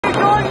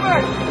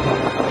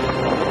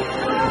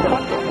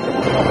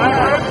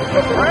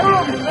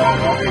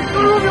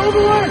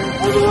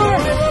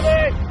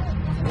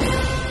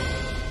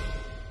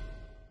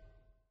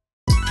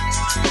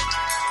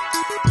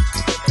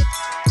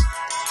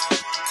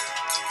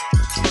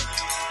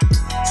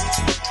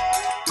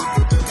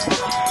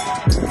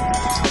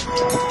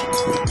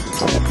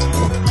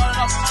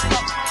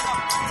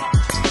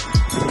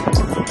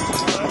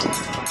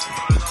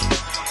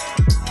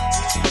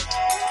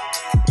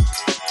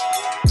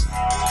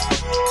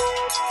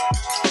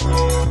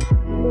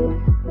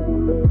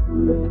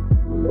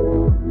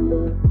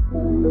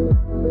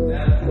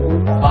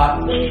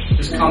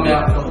Just come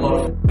out with a lot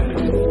of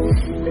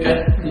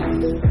okay?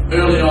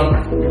 Early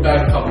on, we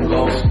bag a couple of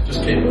goals,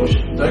 just keep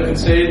pushing. Don't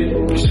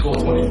concede, we score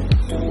 20.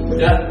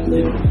 Yeah?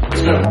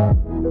 Let's go.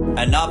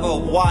 Another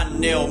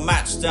 1-0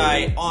 match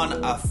day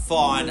on a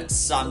fine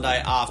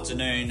Sunday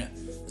afternoon.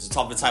 As the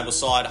top of the table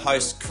side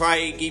hosts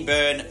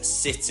Craigieburn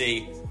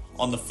City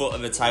on the foot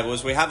of the table.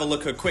 As we have a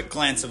look, a quick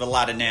glance of the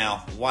ladder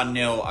now.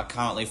 1-0 are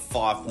currently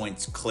 5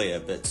 points clear,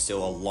 but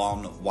still a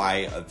long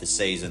way of the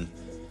season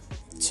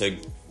to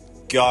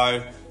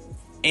go.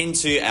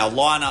 Into our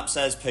lineups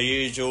as per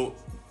usual.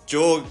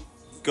 George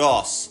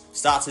Goss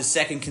starts his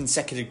second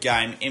consecutive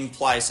game in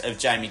place of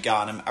Jamie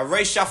Garnham. A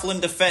reshuffle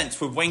in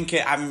defence with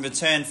Winkett having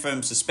returned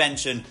from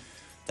suspension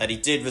that he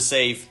did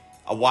receive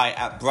away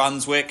at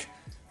Brunswick.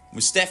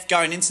 With Steph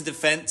going into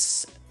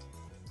defence,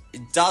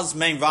 it does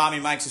mean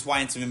Robbie makes his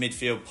way into the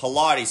midfield.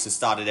 Pilates has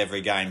started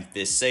every game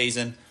this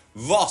season.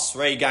 Ross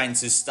regains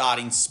his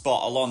starting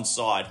spot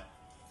alongside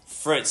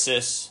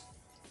Fritzis.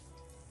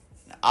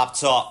 Up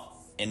top,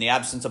 in the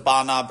absence of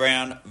Barnard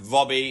Brown,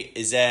 Robbie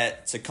is there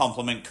to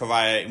complement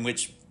Correa, in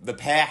which the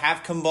pair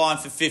have combined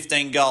for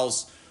 15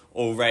 goals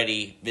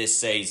already this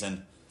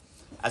season.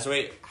 As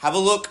we have a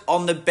look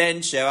on the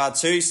bench, there are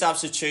two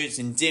substitutes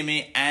in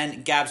Dimmy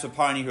and Gabs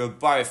Raponi, who are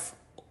both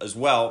as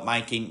well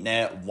making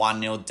their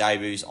 1-0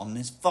 debuts on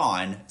this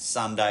fine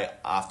Sunday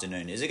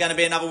afternoon. Is it going to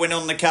be another win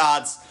on the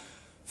cards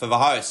for the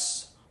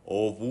hosts?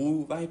 Or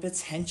will they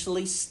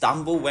potentially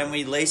stumble when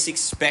we least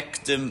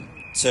expect them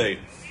to?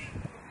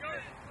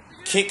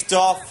 Kicked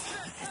off.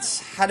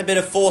 It's had a bit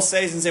of 4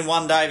 seasons in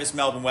one day, this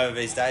Melbourne weather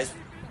these days.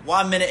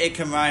 1 minute it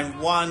can rain,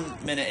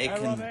 1 minute it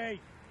can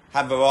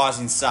have the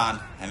rising sun,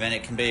 and then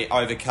it can be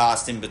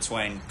overcast in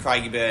between.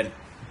 Craigieburn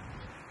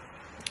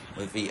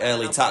with the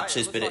early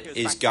touches, but it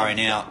is going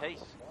out.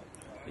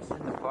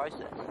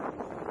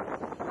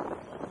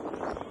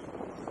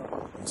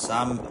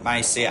 Some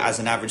may see it as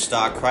an average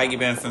start.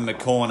 Craigieburn from the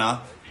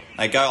corner.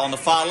 They go on the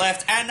far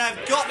left, and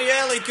they've got the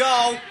early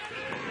goal.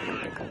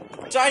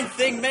 Don't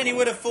think many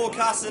would have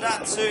forecasted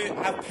that to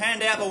have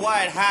panned out the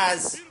way it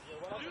has.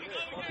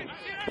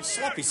 A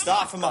sloppy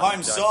start from the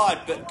home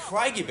side, but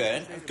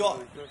Craigieburn have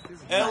got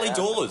early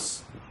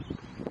doors.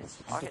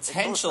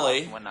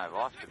 Potentially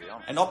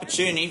an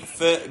opportunity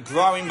for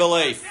growing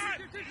belief.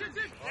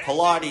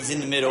 Pilates in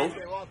the middle.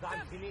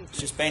 He's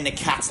just been the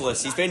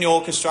catalyst. He's been the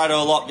orchestrator a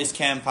lot this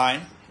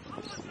campaign.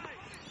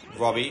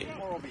 Robbie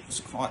was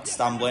quite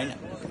stumbling.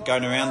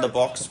 Going around the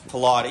box.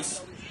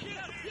 Pilates.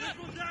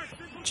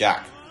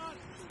 Jack.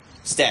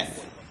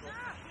 Steph.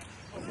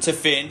 To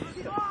Finn.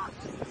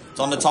 It's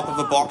on the top of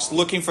the box.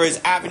 Looking for his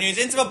avenues.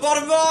 Into the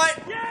bottom right.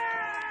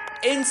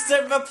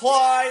 Instant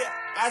reply,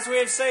 as we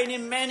have seen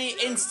in many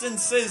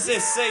instances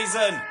this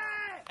season.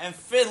 And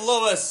Finn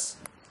Lewis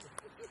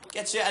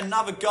gets yet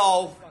another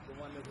goal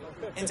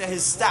into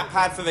his stat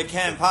pad for the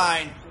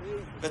campaign.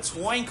 The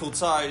twinkle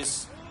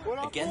toes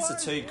against the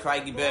two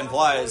Craigieburn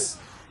players.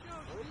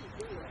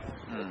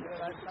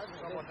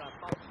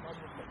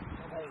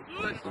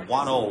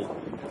 1-1.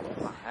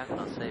 How can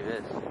I see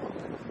this?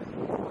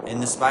 In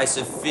the space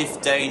of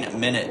 15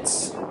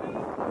 minutes.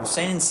 We've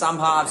seen in some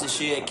halves this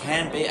year it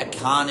can be a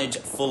carnage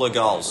full of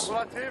goals.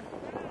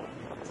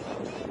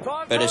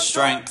 But the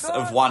strength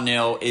of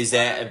 1-0 is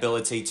their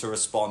ability to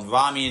respond.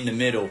 Rami in the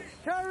middle.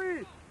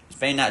 He's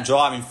been that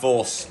driving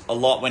force a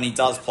lot when he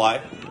does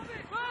play.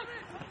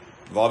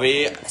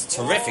 Robbie, a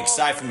terrific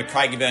save from the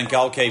Craigieburn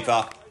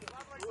goalkeeper.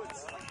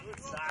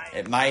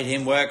 It made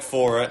him work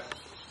for it.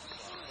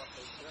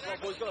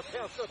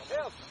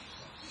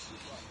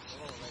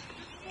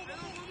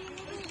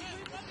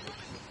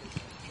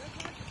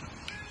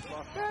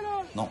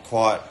 Not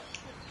quite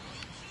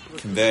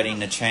converting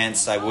the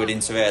chance they would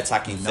into their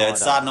attacking third.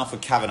 Starting off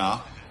with Kavanagh.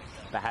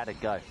 But how'd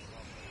it go?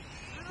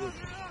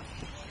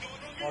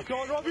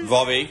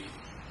 Robbie.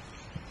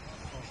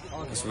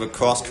 This will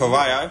cross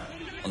Correo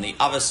on the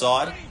other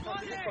side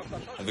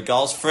of the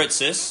goals.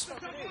 Fritzis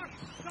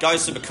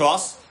goes to the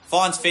cross,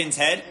 finds Finn's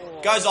head,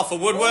 goes off a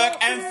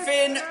woodwork, and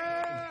Finn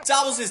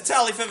doubles his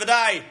tally for the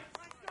day.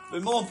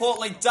 But more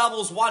importantly,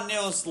 doubles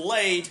 1-0's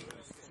lead,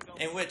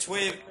 in which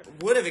we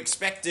would have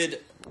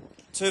expected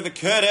to have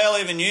occurred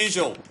earlier than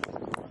usual.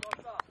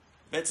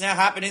 But it's now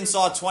happened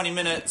inside 20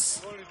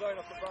 minutes.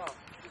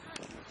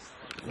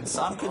 And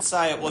some could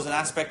say it was an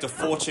aspect of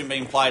fortune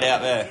being played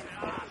out there.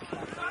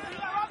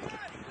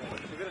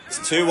 It's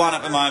 2-1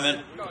 at the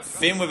moment.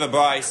 Finn with a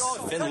brace.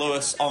 Finn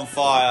Lewis on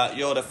fire.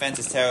 Your defence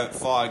is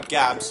terrified.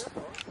 Gabs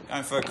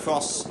Going for a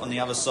cross on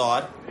the other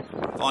side.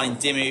 Finding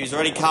Dimmy, who's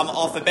already come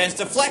off the bench.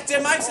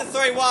 Deflected, makes it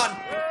 3-1.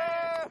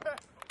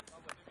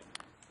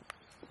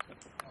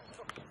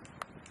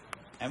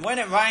 And when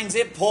it rains,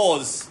 it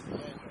pours.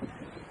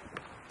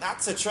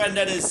 That's a trend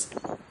that has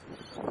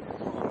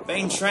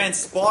been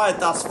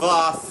transpired thus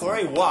far.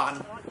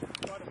 3-1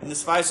 in the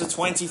space of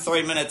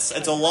 23 minutes.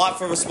 A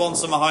delightful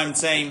response from a home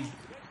team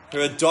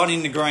who are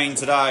donning the green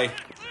today.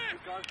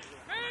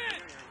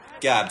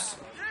 Gabs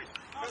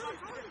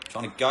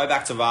trying to go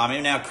back to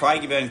Robbie. Now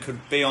Craigieburn could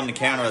be on the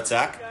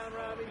counter-attack.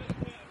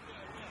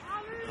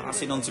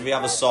 Passing on to the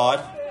other side.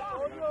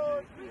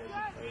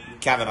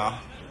 Kavanagh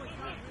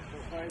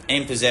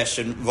in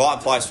possession. Right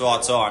place,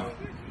 right time.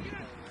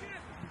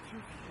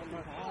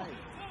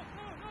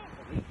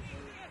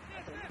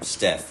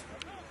 Steph.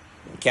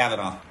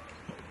 Kavanagh.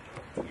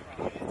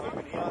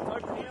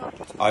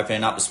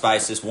 Opening up the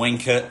spaces.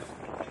 Winkett.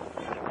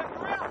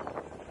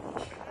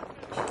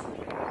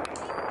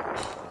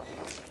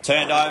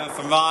 Turned over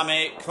from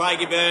Robbie.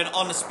 Craigieburn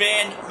on the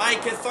spin.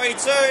 Make it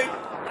 3-2.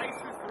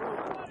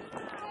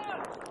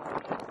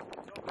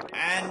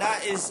 And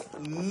that is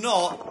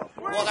not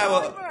what they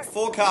were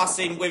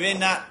forecasting within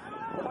that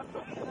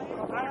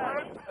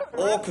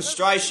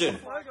orchestration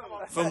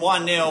from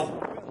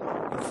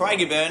 1-0. And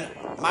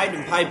Craigieburn made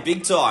them pay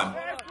big time.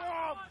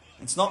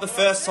 It's not the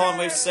first time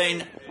we've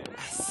seen a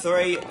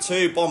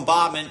 3-2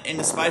 bombardment in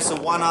the space of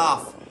one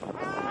half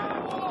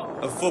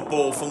of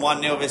football from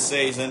 1-0 this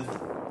season.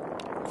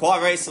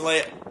 Quite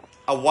recently,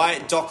 away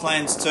at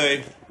Docklands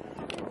 2,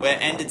 where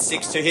it ended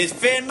 6-2. Here's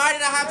Finn, made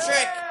it a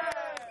hat-trick!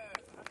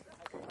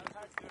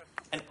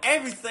 And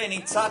everything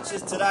he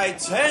touches today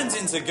turns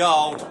into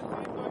gold.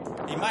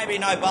 He may be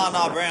no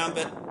Barnard Brown,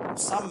 but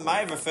some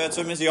may refer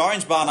to him as the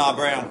orange Barnard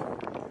Brown.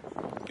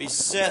 But he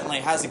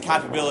certainly has the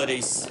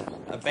capabilities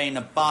of being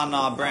a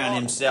Barnard Brown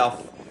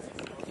himself.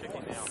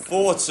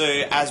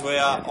 4-2 as we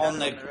are on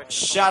the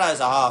shadows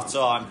of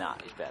half-time.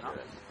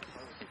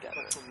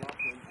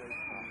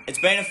 It's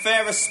been a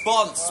fair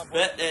response,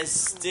 but there's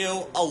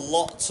still a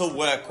lot to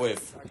work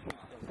with.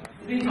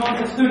 These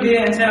guys stood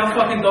here and said how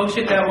fucking dog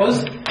shit that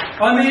was.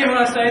 I mean it when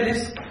I say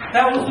this.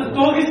 That was the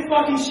doggiest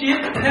fucking shit,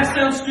 and that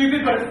sounds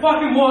stupid, but it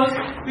fucking was,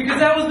 because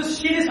that was the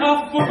shittest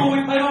half of football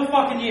we played all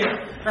fucking year.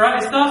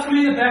 Alright, it starts with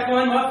me in the back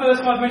line, my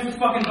first 5 minutes was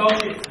fucking dog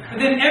shit. And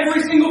then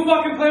every single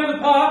fucking player on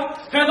the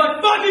park sounds like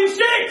fucking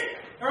shit!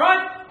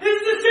 Alright? This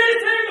is the shittest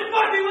team in the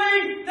fucking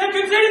league! They've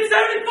conceded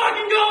 70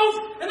 fucking goals,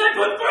 and they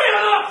put 3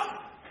 on us!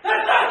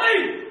 That's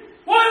nothing!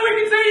 Why are we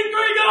conceding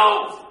 3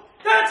 goals?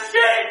 That's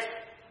shit!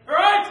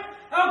 Alright?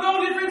 Our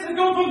goal difference has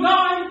gone from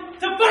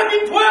 9 to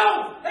fucking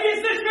 12! They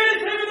is the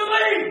shittest team in the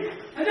league!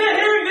 And they're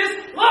hearing this,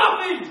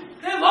 laughing!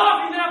 They're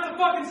laughing now to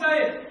fucking say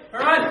it!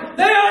 Alright?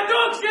 They are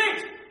dog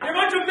shit! They're a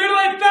bunch of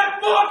middle-aged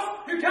fat fucks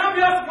who can't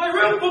be asked to play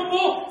real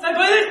football, so they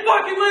play this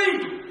fucking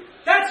league!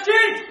 That's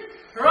shit!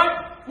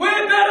 Alright?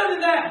 We're better than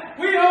that!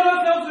 We hold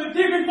ourselves to a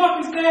different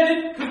fucking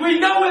standard, because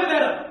we know we're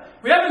better!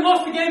 We haven't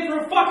lost the game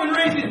for a fucking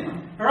reason!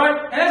 Alright?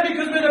 And that's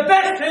because we're the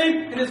best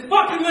team in this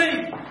fucking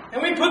league!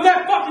 And we put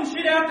that fucking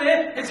shit out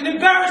there, it's an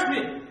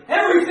embarrassment.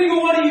 Every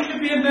single one of you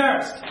should be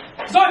embarrassed.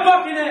 Because I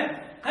fucking am.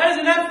 That is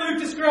an absolute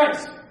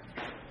disgrace.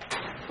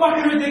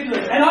 Fucking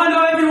ridiculous. And I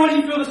know every one of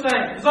you feel the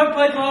same. Because I've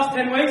played the last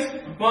 10 weeks,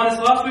 minus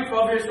last week for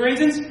obvious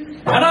reasons.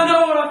 And I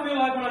know what I feel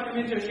like when I come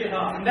into a shit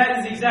half. And that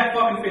is the exact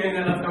fucking feeling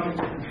that I've come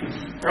into.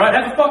 Alright,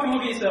 have a fucking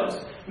look at yourselves.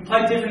 And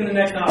play different in the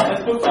next half.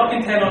 Let's put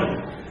fucking 10 on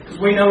it. Because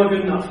we know we're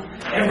good enough.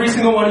 Every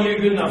single one of you are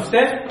good enough.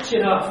 Steph,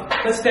 shit half.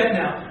 Let's step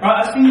now.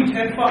 Alright, I've seen you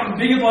 10 fucking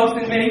bigger blokes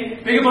than me,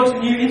 bigger blokes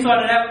than you,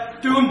 inside and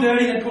out. Do them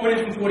dirty and pull it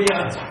in from 40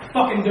 yards.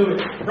 Fucking do it.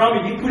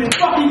 Robbie, you put in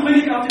fucking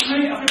clinic after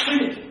clinic after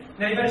clinic.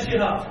 Now you better shit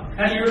half.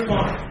 How do you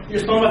respond? You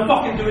respond by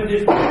fucking doing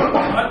this.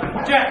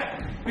 Alright, Jack.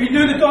 When you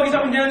do the doggies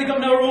up and down, they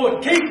got no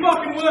reward. Keep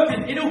fucking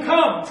working. It'll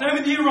come. Same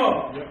with you,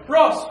 Rob. Yep.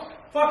 Ross.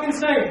 Fucking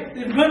same.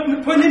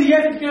 Putting in the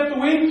effort to get up the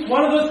wing,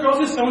 one of those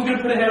crosses, someone's going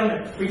to put a head on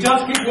it. We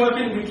just keep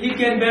working, we keep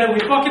getting better, we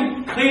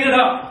fucking clean it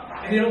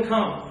up, and it'll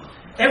come.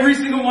 Every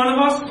single one of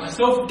us,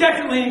 myself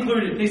definitely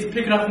included, needs to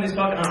pick it up in this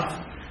fucking half.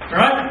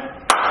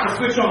 Alright? Let's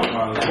switch on.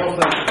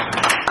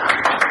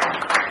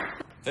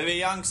 For the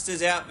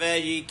youngsters out there,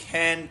 you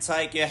can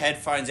take your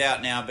headphones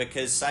out now,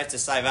 because safe to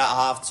say that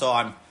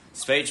half-time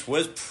speech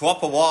was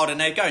proper wild, and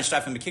they're going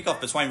straight from the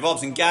kickoff between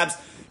Robs and Gabs.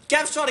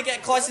 Gabs tried to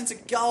get close into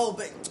goal,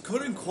 but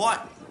couldn't quite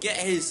get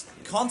his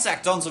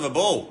contact onto the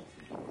ball.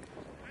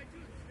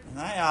 And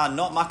they are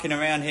not mucking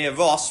around here.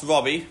 Ross,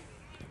 Robbie,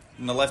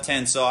 on the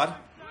left-hand side.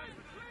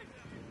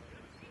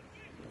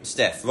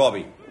 Steph,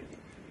 Robbie.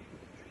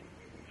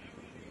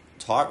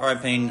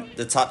 Tight-roping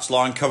the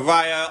touchline.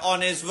 Correa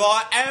on his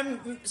right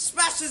and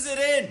smashes it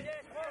in.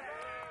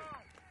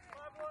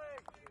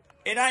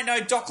 It ain't no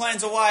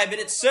Docklands away, but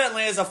it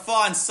certainly is a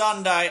fine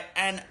Sunday,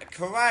 and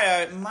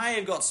Correa may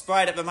have got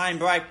sprayed at the main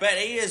break, but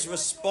he has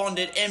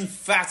responded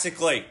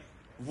emphatically.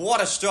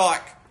 What a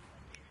strike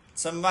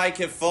to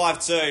make it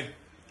 5-2.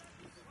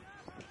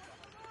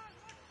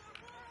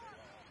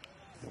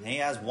 And he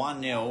has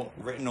 1-0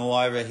 written all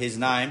over his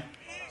name.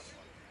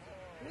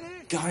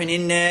 Going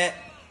in there,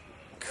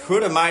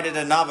 could have made it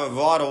another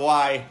right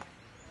away,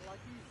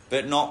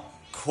 but not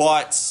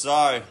quite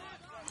so.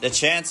 The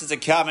chances are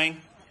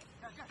coming.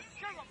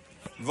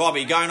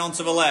 Robbie going on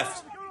to the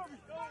left.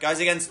 Goes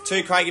against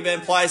two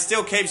Craigieburn players.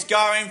 Still keeps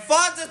going.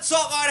 Finds the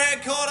top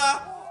right-hand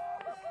corner.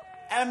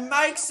 And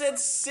makes it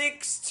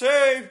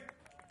 6-2.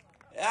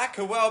 That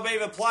could well be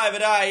the play of the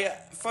day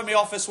from the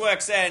Office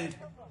Works end.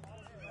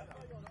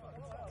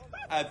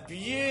 A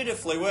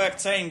beautifully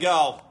worked team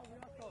goal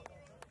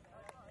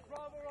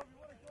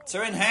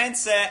to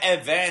enhance their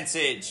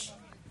advantage.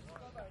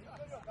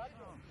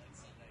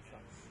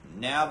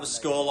 Now the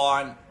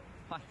scoreline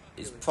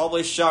is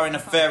probably showing a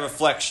fair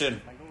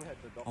reflection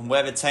on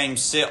where the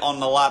teams sit on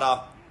the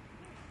ladder.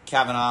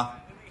 Kavanagh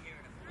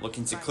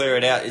looking to clear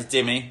it out is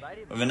Dimmy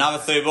with another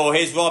through ball.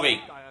 Here's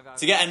Robbie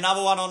to get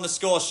another one on the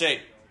score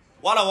sheet.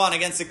 1-on-1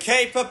 against the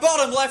keeper.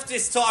 Bottom left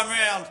this time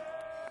round.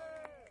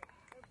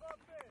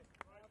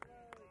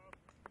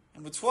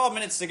 And with 12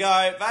 minutes to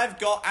go, they've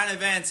got an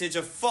advantage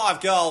of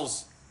 5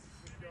 goals.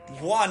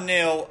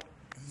 1-0.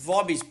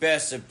 Robbie's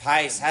burst of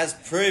pace has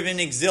proven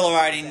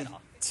exhilarating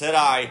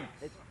today.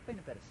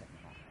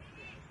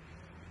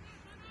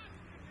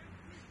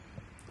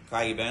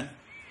 Craigieburn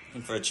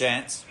in for a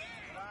chance.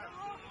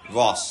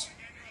 Ross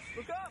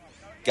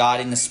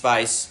guarding the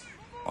space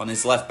on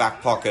his left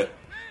back pocket.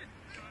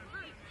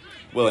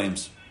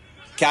 Williams.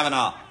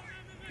 Kavanagh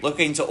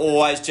looking to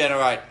always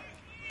generate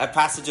a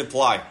passage of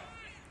play.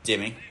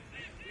 Dimmy.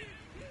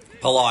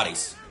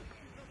 Pilates.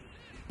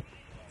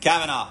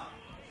 Kavanagh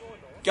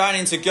going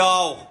into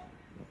goal.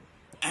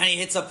 And he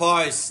hits a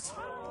post.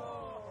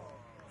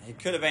 It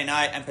could have been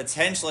 8 and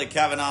potentially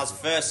Kavanagh's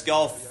first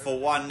goal for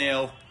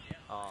 1-0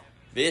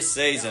 this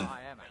season.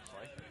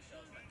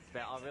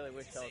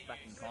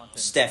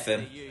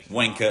 Stefan,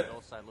 Winkett,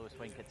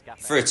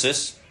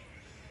 Frutus.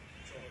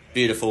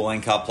 Beautiful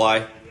link-up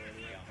play.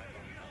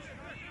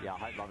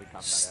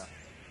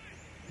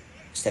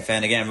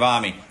 Stefan again,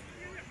 Rami.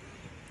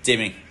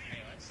 Dimmy.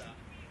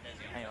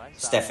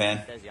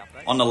 Stefan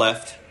on the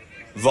left.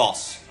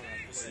 Voss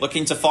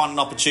looking to find an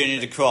opportunity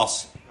to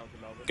cross.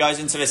 Goes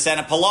into the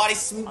centre.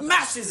 Pilates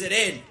smashes it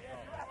in.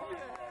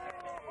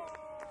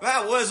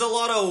 That was a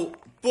lot of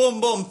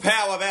boom boom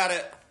power about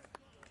it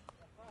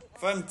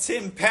from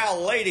Tim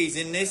Paulides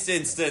in this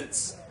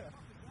instance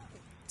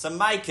to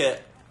make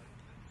it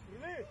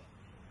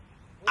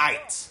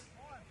 8.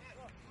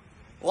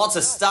 What's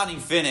a stunning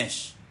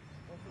finish.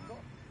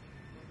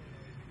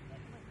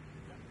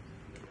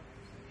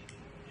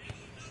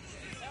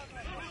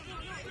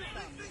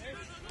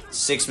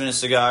 Six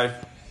minutes to go.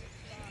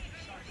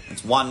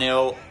 It's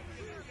 1-0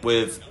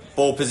 with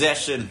ball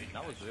possession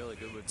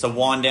to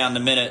wind down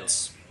the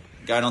minutes.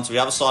 Going on to the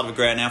other side of the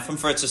ground now from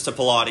Fritzes to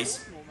Pilates.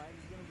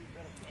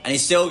 And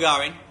he's still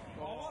going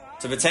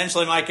to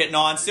potentially make it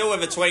 9. Still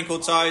with a twinkle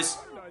toes.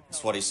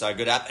 That's what he's so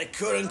good at. But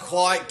couldn't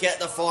quite get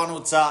the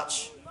final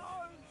touch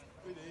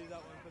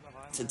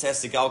to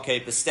test the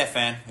goalkeeper,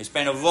 Stefan, who's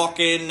been a rock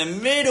in the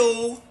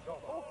middle.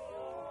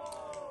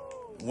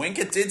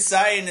 Winkett did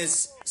say in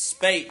his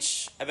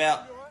speech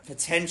about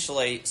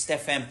potentially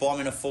Stefan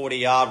bombing a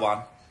 40-yard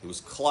one. It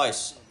was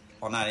close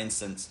on that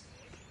instance.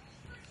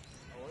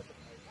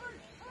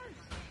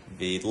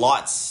 The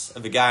lights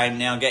of the game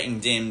now getting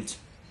dimmed.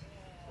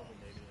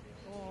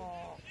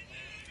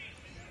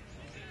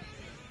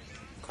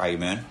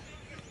 Craigieburn.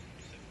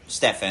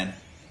 Stefan.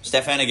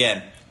 Stefan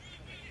again.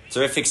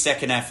 Terrific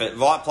second effort.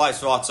 Right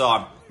place, right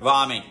time.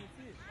 Rami.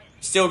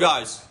 Still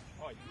goes.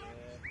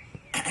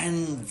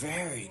 And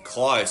very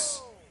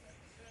close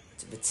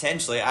to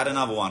potentially add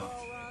another one.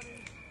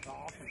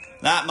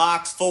 That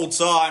marks full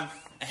time.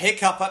 A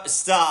hiccup at the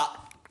start,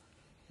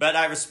 but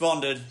they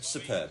responded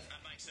superb.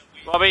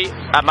 Robbie,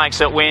 that makes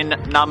it win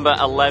number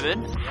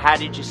 11. How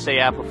did you see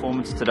our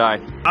performance today?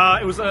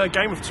 It was a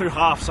game of 2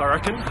 halves, I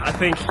reckon. I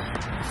think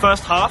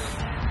first half,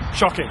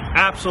 shocking,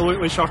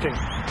 absolutely shocking.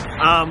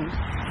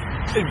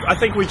 I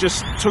think we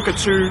just took it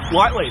too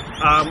lightly.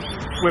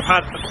 We've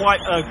had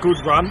quite a good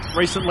run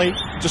recently.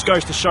 It just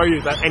goes to show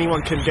you that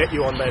anyone can get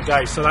you on their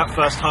day. So that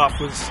first half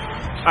was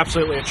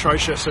absolutely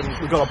atrocious, and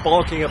we got a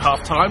bollocking at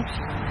half time,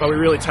 but we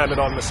really turned it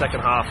on in the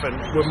second half, and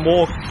we're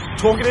more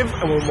talkative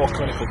and we're more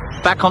clinical.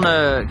 Back on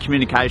the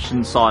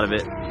communication side of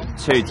it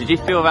too, did you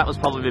feel that was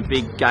probably the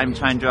big game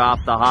changer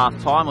after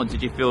half time, or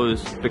did you feel it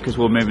was because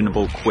we were moving the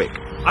ball quick?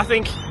 I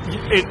think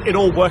it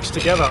all works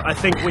together. I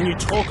think when you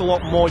talk a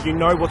lot more, you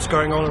know what's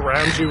going on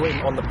around you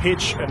on the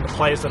pitch and the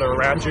players that are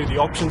around you, the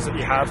options that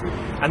you have,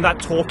 and that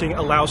talking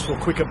allows for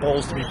quicker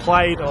balls to be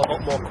played, a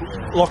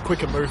lot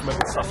quicker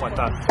movement and stuff like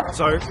that.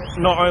 So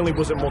not only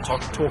was it more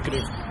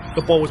talkative,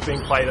 the ball was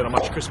being played at a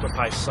much crisper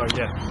pace. So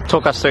yeah.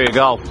 Talk us through your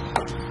goal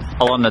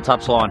along the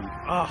touchline.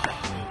 Oh,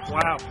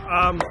 wow.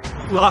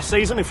 Last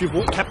season, if you've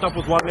kept up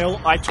with 1-0,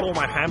 I tore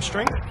my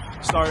hamstring.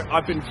 So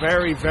I've been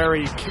very,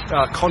 very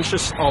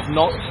conscious of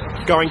not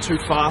going too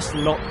fast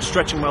and not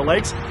stretching my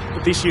legs.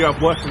 But this year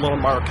I've worked a lot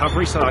on my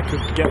recovery so that I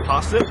could get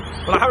past it.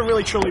 But I haven't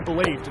really truly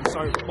believed. And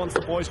so once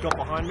the boys got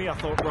behind me, I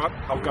thought, right,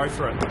 I'll go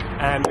for it.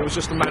 And it was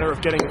just a matter of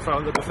getting in front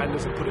of the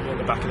defenders and putting it in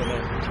the back of the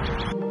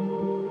net.